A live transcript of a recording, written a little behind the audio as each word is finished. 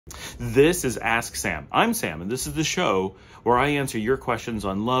This is Ask Sam. I'm Sam, and this is the show where I answer your questions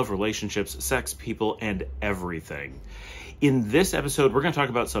on love, relationships, sex, people, and everything. In this episode, we're going to talk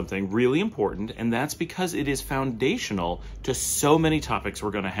about something really important, and that's because it is foundational to so many topics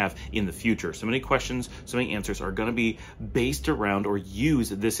we're going to have in the future. So many questions, so many answers are going to be based around or use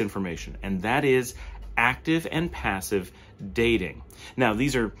this information, and that is active and passive dating. Now,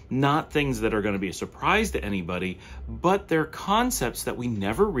 these are not things that are going to be a surprise to anybody, but they're concepts that we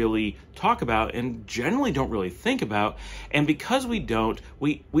never really talk about and generally don't really think about. And because we don't,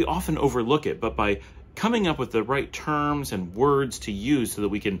 we often overlook it. But by coming up with the right terms and words to use so that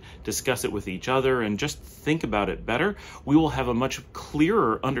we can discuss it with each other and just think about it better, we will have a much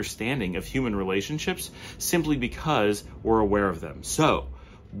clearer understanding of human relationships simply because we're aware of them. So,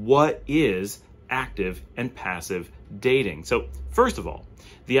 what is active and passive dating? So first of all,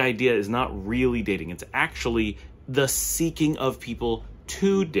 the idea is not really dating. It's actually the seeking of people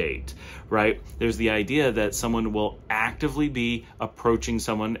to date, right? There's the idea that someone will actively be approaching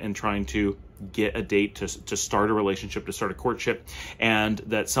someone and trying to get a date, to start a relationship, to start a courtship, and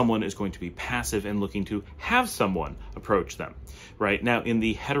that someone is going to be passive and looking to have someone approach them, right? Now, in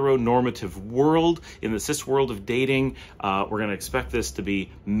the heteronormative world, in the cis world of dating, we're going to expect this to be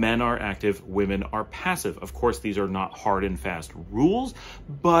men are active, women are passive. Of course, these are not hard and fast rules,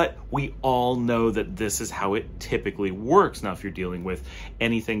 but we all know that this is how it typically works. Now, if you're dealing with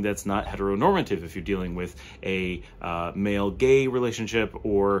anything that's not heteronormative, if you're dealing with a male-gay relationship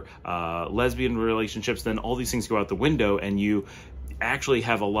or lesbian relationships, then all these things go out the window, and you actually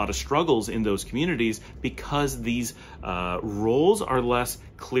have a lot of struggles in those communities because these roles are less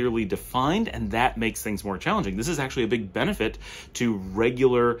clearly defined, and that makes things more challenging. This is actually a big benefit to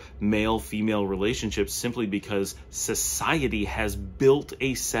regular male-female relationships simply because society has built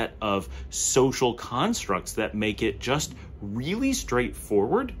a set of social constructs that make it just really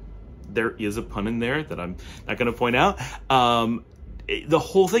straightforward. There is a pun in there that I'm not going to point out. The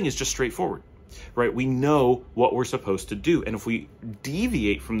whole thing is just straightforward, right? We know what we're supposed to do. And if we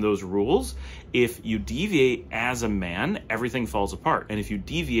deviate from those rules, if you deviate as a man, everything falls apart. And if you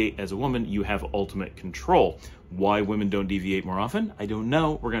deviate as a woman, you have ultimate control. Why women don't deviate more often, I don't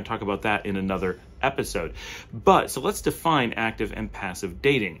know. We're going to talk about that in another episode. So let's define active and passive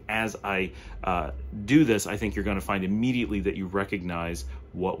dating. As I do this, I think you're going to find immediately that you recognize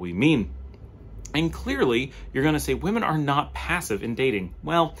what we mean. And clearly, you're going to say women are not passive in dating.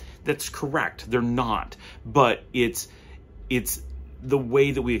 Well, that's correct. They're not. But it's the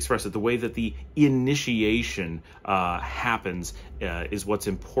way that we express it, the way that the initiation happens is what's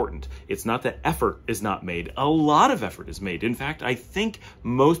important. It's not that effort is not made. A lot of effort is made. In fact, I think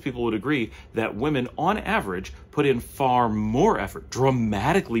most people would agree that women, on average, put in far more effort,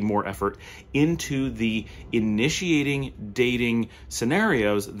 dramatically more effort, into the initiating dating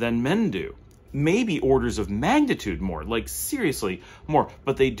scenarios than men do. Maybe orders of magnitude more, like seriously more,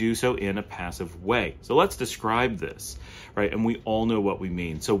 but they do so in a passive way. So let's describe this, right? And we all know what we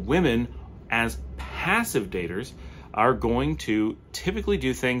mean. So women, as passive daters, are going to typically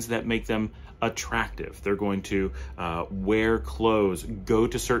do things that make them attractive. They're going to wear clothes, go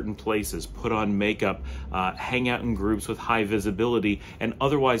to certain places, put on makeup, hang out in groups with high visibility, and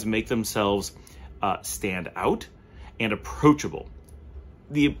otherwise make themselves stand out and approachable.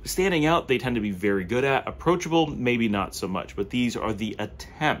 The standing out, they tend to be very good at. Approachable, maybe not so much, but these are the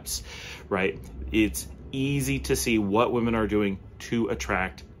attempts, right? It's easy to see what women are doing to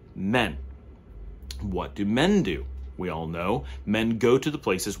attract men. What do men do? We all know men go to the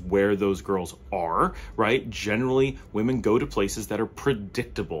places where those girls are, right? Generally, women go to places that are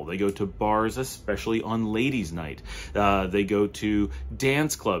predictable. They go to bars, especially on ladies' night. They go to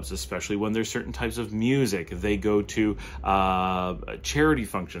dance clubs, especially when there's certain types of music. They go to charity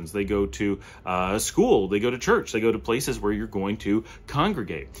functions. They go to school. They go to church. They go to places where you're going to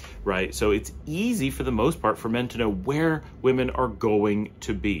congregate, right? So it's easy for the most part for men to know where women are going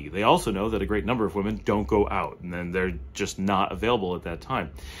to be. They also know that a great number of women don't go out, and then they're just not available at that time.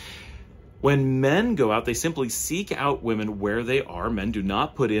 When men go out, they simply seek out women where they are. Men do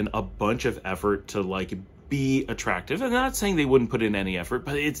not put in a bunch of effort to be attractive. I'm not saying they wouldn't put in any effort,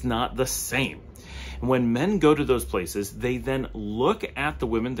 but it's not the same. When men go to those places, they then look at the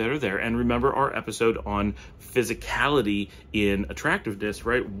women that are there. And remember our episode on physicality in attractiveness,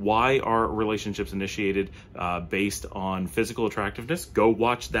 right? Why are relationships initiated based on physical attractiveness? Go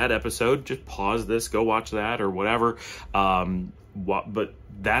watch that episode. Just pause this, go watch that or whatever. But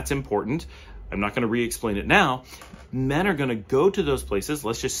that's important. I'm not going to re-explain it now. Men are going to go to those places.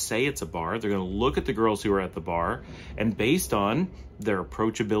 Let's just say it's a bar. They're going to look at the girls who are at the bar, and based on their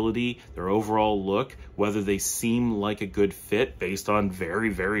approachability, their overall look, whether they seem like a good fit based on very,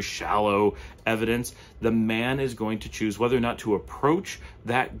 very shallow evidence, the man is going to choose whether or not to approach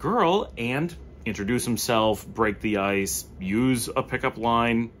that girl and introduce himself, break the ice, use a pickup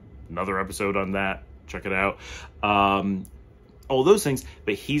line. Another episode on that. Check it out. All those things,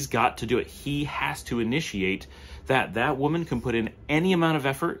 but he's got to do it. He has to initiate that. That woman can put in any amount of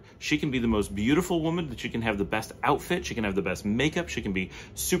effort. She can be the most beautiful woman, that she can have the best outfit, she can have the best makeup, she can be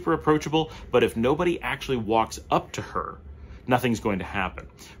super approachable, but if nobody actually walks up to her, nothing's going to happen,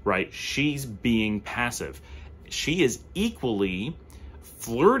 right? She's being passive. She is equally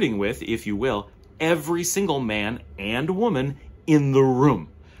flirting with, if you will, every single man and woman in the room,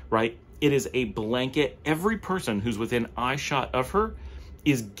 right? It is a blanket. Every person who's within eyeshot of her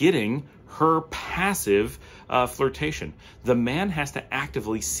is getting her passive flirtation. The man has to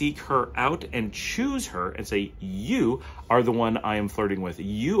actively seek her out and choose her and say, you are the one I am flirting with.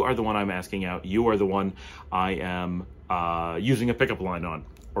 You are the one I'm asking out. You are the one I am using a pickup line on,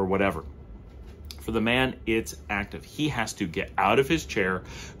 or whatever. For the man, it's active. He has to get out of his chair,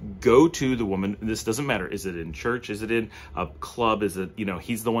 go to the woman. This doesn't matter. Is it in church? Is it in a club? Is it,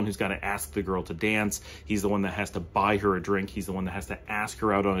 he's the one who's got to ask the girl to dance. He's the one that has to buy her a drink. He's the one that has to ask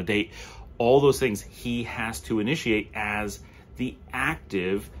her out on a date. All those things he has to initiate as the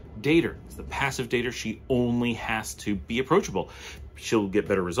active dater. As the passive dater, she only has to be approachable. She'll get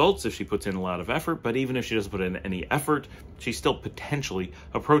better results if she puts in a lot of effort, but even if she doesn't put in any effort, she's still potentially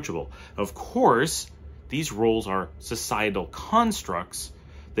approachable. Of course, these roles are societal constructs.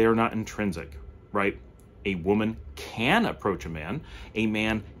 They are not intrinsic, right? A woman can approach a man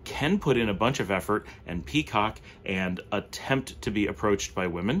can put in a bunch of effort and peacock and attempt to be approached by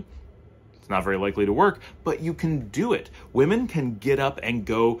women. It's not very likely to work, but you can do it. Women can get up and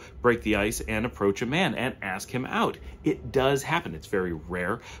go break the ice and approach a man and ask him out. It does happen. It's very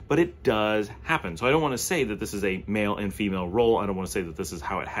rare, but it does happen. So I don't want to say that this is a male and female role. I don't want to say that this is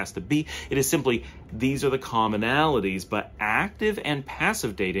how it has to be. It is simply, these are the commonalities, but active and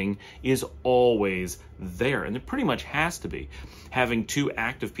passive dating is always there, and it pretty much has to be. Having two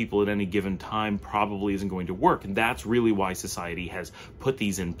active people at any given time probably isn't going to work, and that's really why society has put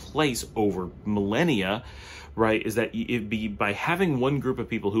these in place over millennia, right? Is that it'd be by having one group of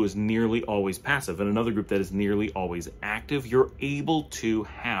people who is nearly always passive and another group that is nearly always active, you're able to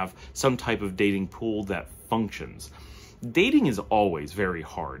have some type of dating pool that functions. Dating is always very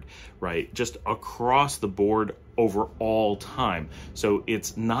hard, right? Just across the board over all time. So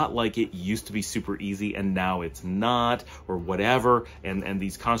it's not like it used to be super easy and now it's not, or whatever, and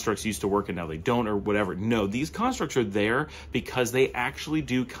these constructs used to work and now they don't, or whatever. No, these constructs are there because they actually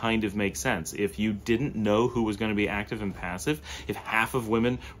do kind of make sense. If you didn't know who was going to be active and passive, if half of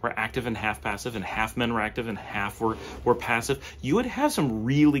women were active and half passive, and half men were active and half were passive, you would have some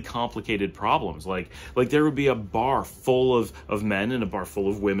really complicated problems. Like there would be a bar full of men and a bar full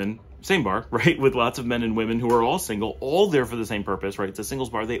of women, same bar, right, with lots of men and women who are all single, all there for the same purpose, right? It's a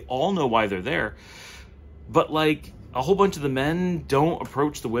singles bar. They all know why they're there. But like a whole bunch of the men don't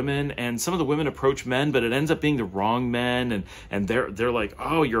approach the women, and some of the women approach men, but it ends up being the wrong men, and they're like,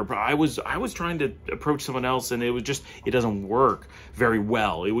 oh, I was trying to approach someone else, and it doesn't work very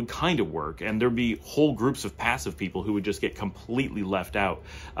well. It would kind of work, and there'd be whole groups of passive people who would just get completely left out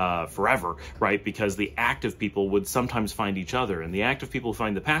forever, right? Because the active people would sometimes find each other, and the active people who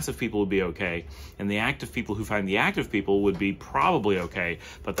find the passive people would be okay, and the active people who find the active people would be probably okay,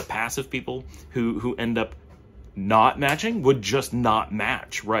 but the passive people who end up not matching would just not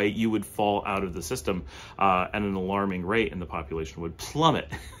match, right? You would fall out of the system at an alarming rate, and the population would plummet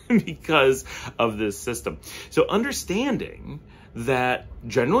because of this system. So understanding that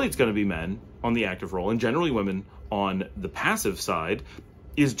generally it's going to be men on the active role and generally women on the passive side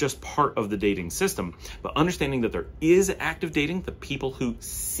is just part of the dating system. But understanding that there is active dating, the people who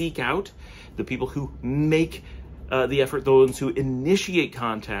seek out, the people who make the effort, those who initiate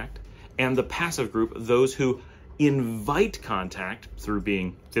contact, and the passive group, those who invite contact through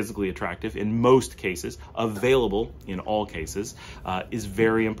being physically attractive in most cases, available in all cases, is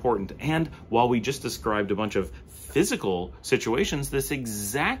very important. And while we just described a bunch of physical situations, this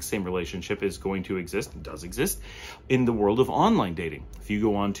exact same relationship is going to exist, does exist, in the world of online dating. If you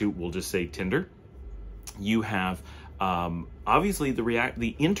go on to, we'll just say Tinder, you have obviously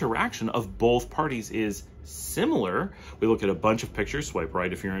the interaction of both parties is similar. We look at a bunch of pictures, swipe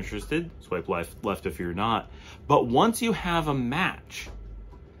right if you're interested, swipe left if you're not. But once you have a match,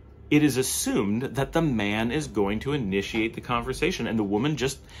 it is assumed that the man is going to initiate the conversation, and the woman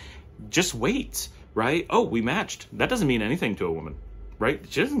just just waits, right? Oh, we matched. That doesn't mean anything to a woman, right?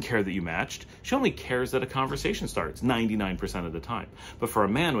 She doesn't care that you matched. She only cares that a conversation starts 99% of the time. But for a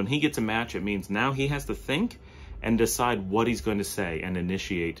man, when he gets a match, it means now he has to think and decide what he's going to say and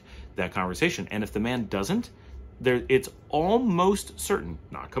initiate that conversation. And if the man doesn't, it's almost certain,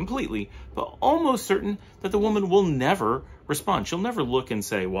 not completely, but almost certain that the woman will never respond. She'll never look and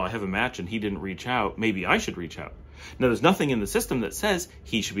say, well, I have a match and he didn't reach out. Maybe I should reach out. Now, there's nothing in the system that says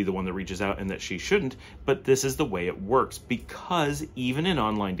he should be the one that reaches out and that she shouldn't, but this is the way it works, because even in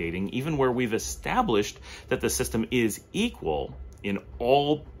online dating, even where we've established that the system is equal in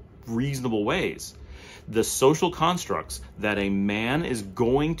all reasonable ways, the social constructs that a man is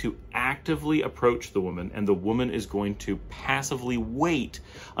going to actively approach the woman and the woman is going to passively wait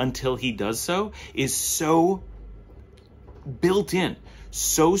until he does so is so built in,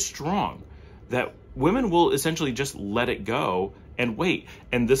 so strong, that women will essentially just let it go and wait.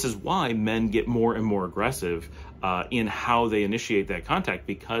 And this is why men get more and more aggressive in how they initiate that contact,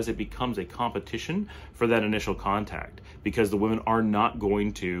 because it becomes a competition for that initial contact, because the women are not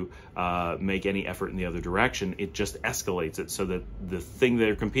going to make any effort in the other direction. It just escalates it, so that the thing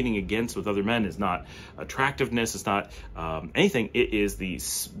they're competing against with other men is not attractiveness, it's not anything. It is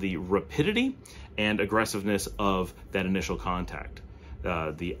the rapidity and aggressiveness of that initial contact,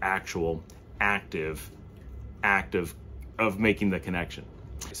 the actual active of making the connection.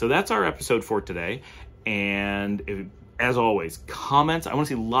 So that's our episode for today. And as always, comments. I want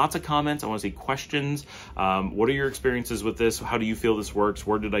to see lots of comments. I want to see questions. What are your experiences with this? How do you feel this works?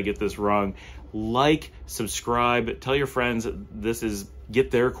 Where did I get this wrong? Like, subscribe, tell your friends.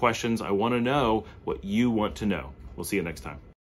 Get their questions. I want to know what you want to know. We'll see you next time.